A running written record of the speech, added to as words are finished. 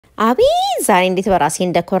አቤ ዛሬ እንዴት በራሴ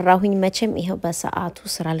እንደኮራሁኝ መቼም ይሄው በሰዓቱ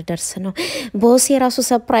ስራ ልደርስ ነው ቦስ የራሱ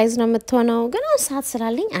ሰርፕራይዝ ነው የምትሆነው ግን ሰዓት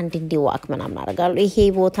ስላለኝ አንድ እንዲዋክ ምናምን አደርጋለሁ ይሄ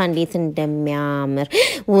ቦታ እንዴት እንደሚያምር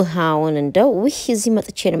ውሃውን እንደው እዚህ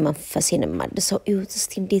መጥቼ ነው መንፈሴን ማድሰው እዩት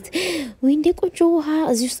እስቲ እንዴት ወይ እንዴ ቆጆ ውሃ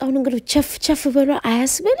እዚህ ውስጥ አሁን እንግዲህ ቸፍ ብሎ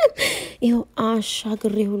አያስብልም ይሄው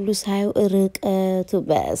አሻግሬ ሁሉ ሳይው ርቀቱ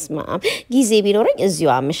በስማም ጊዜ ቢኖርኝ እዚሁ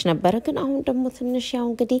አምሽ ነበር ግን አሁን ደግሞ ትንሽ ያው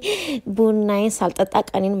እንግዲህ ቡናዬ ሳልጠጣ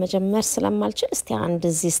ቀኔን መጀመር ስለማልችል እስቲ አንድ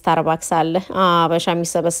እዚህ ስታርባክስ አለ አበሻ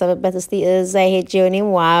የሚሰበሰብበት እስቲ እዛ ሄጄ እኔም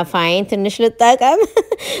ዋፋይን ትንሽ ልጠቀም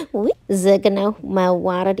ወይ ዘግነው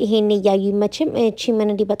ማዋረድ ይሄን ያዩ መቼም እቺ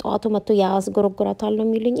ምን እንዲ በጠዋቱ መጥቶ ያስጎረጎራታል ነው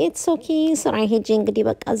የሚሉኝ ኢትስ ኦኬ ስራ ሄጄ እንግዲህ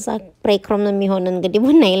በቃ እዛ ብሬክ ሩም የሚሆን እንግዲህ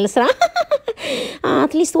ቡናዬ ልስራ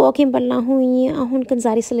አትሊስት ዋኪንግ በላሁኝ አሁን ግን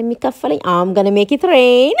ዛሬ ስለሚከፈለኝ አም ገና ሜክ ኢት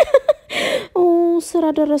ሬን ስራ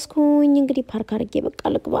ደረስኩኝ እንግዲህ ፓርክ አርጌ በቃ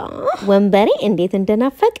ልግባ ወንበሬ እንዴት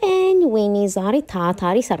እንደናፈቀኝ ወይኔ ዛሬ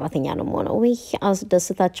ታታሪ ሰራተኛ ነው ሞነው ወይ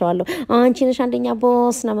አስደስታቸዋለሁ አንቺ ነሽ አንደኛ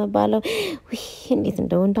ቦስ ነው መባለው ወይ እንዴት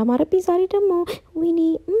እንደው እንዳማረብኝ ዛሬ ደግሞ ወይኔ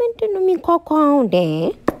ምንድነው የሚንኳኳው እንዴ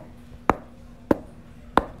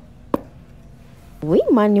ወይ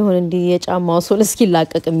ማን ይሆን እንዴ የጫማው ሶል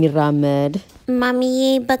እስኪላቀቅ የሚራመድ ማሚዬ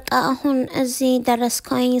በቃ አሁን እዚህ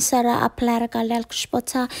ደረስኩኝ ሰራ አፕላይ አረጋለሁ ያልኩሽ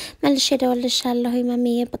ቦታ መልሼ ደውልልሻለሁ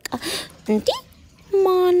ማሚዬ በቃ እንዴ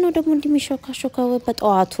ማን ነው ደግሞ እንደሚሾካሾካው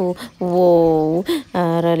በጠዋቱ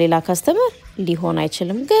አረ ሌላ ካስተመር ሊሆን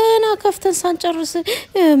አይችልም ገና ከፍተን ሳንጨርስ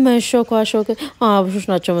መሾካሾክ አብሾች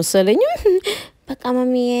ናቸው መሰለኝ በቃ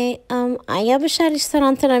ማሚዬ አያብሻ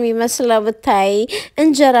ሬስቶራንት ነው የሚመስለው ብታይ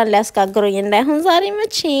እንጀራ ሊያስጋግሩኝ እንዳይሆን ዛሬ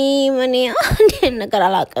መቼ ማኔ አንዴ ነገር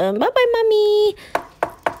አላቀም ባይ ማሚ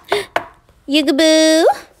ይግቡ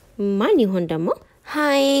ማን ይሆን ደግሞ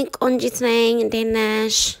ሃይ ቆንጂት ነኝ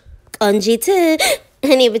እንዴነሽ ቆንጂት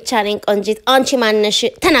እኔ ብቻ ነኝ ቆንጂት አንቺ ማነሽ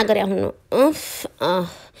ተናገሪ አሁን ነው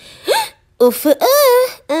ኡፍ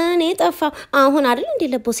እኔ ጠፋ አሁን አይደል እንደ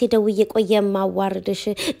ለቦሴ ደውዬ ቆየ ማዋርድሽ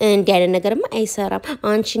እንዴ አይነ ነገርማ አይሰራም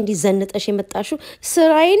አንቺ እንዲ ዘንጠሽ የመጣሽው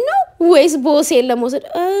ስራዬ ነው ወይስ ቦሴ ለሞሰድ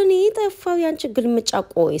እኔ ጠፋው ያንቺ ግልምጫ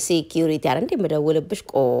ቆይ ሴኩሪቲ አረ እንደ መደውልብሽ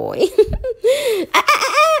ቆይ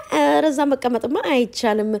ረዛ መቀመጥማ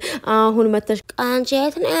አይቻልም አሁን መተሽ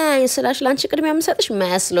ቃንጨት ነኝ ስላሽ ላንቺ ቅድሚያ መስጠሽ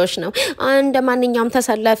መስሎሽ ነው አንደ ማንኛውም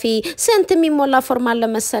ተሰላፊ ስንት የሚሞላ ፎርማል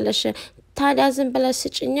ለመሰለሽ ታዲያ ዝም ብለሽ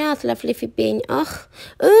ስጭኛ አትለፍልፊብኝ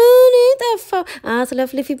እኔ ጠፋ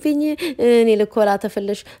አትለፍልፊብኝ እኔ ልኮላ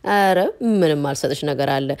ተፈልሽ አረ ምንም አልሰጥሽ ነገር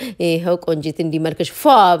አለ ይሄው ቆንጂት እንዲመልክሽ ፏ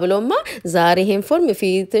ብሎማ ዛሬ ይሄን ፎርም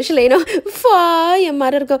ፊትሽ ላይ ነው ፏ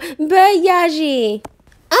የማደርገው በያጂ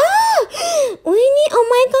ወይኔ ኦ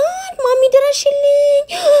ማይ ጋድ ማሚ ድረሽልኝ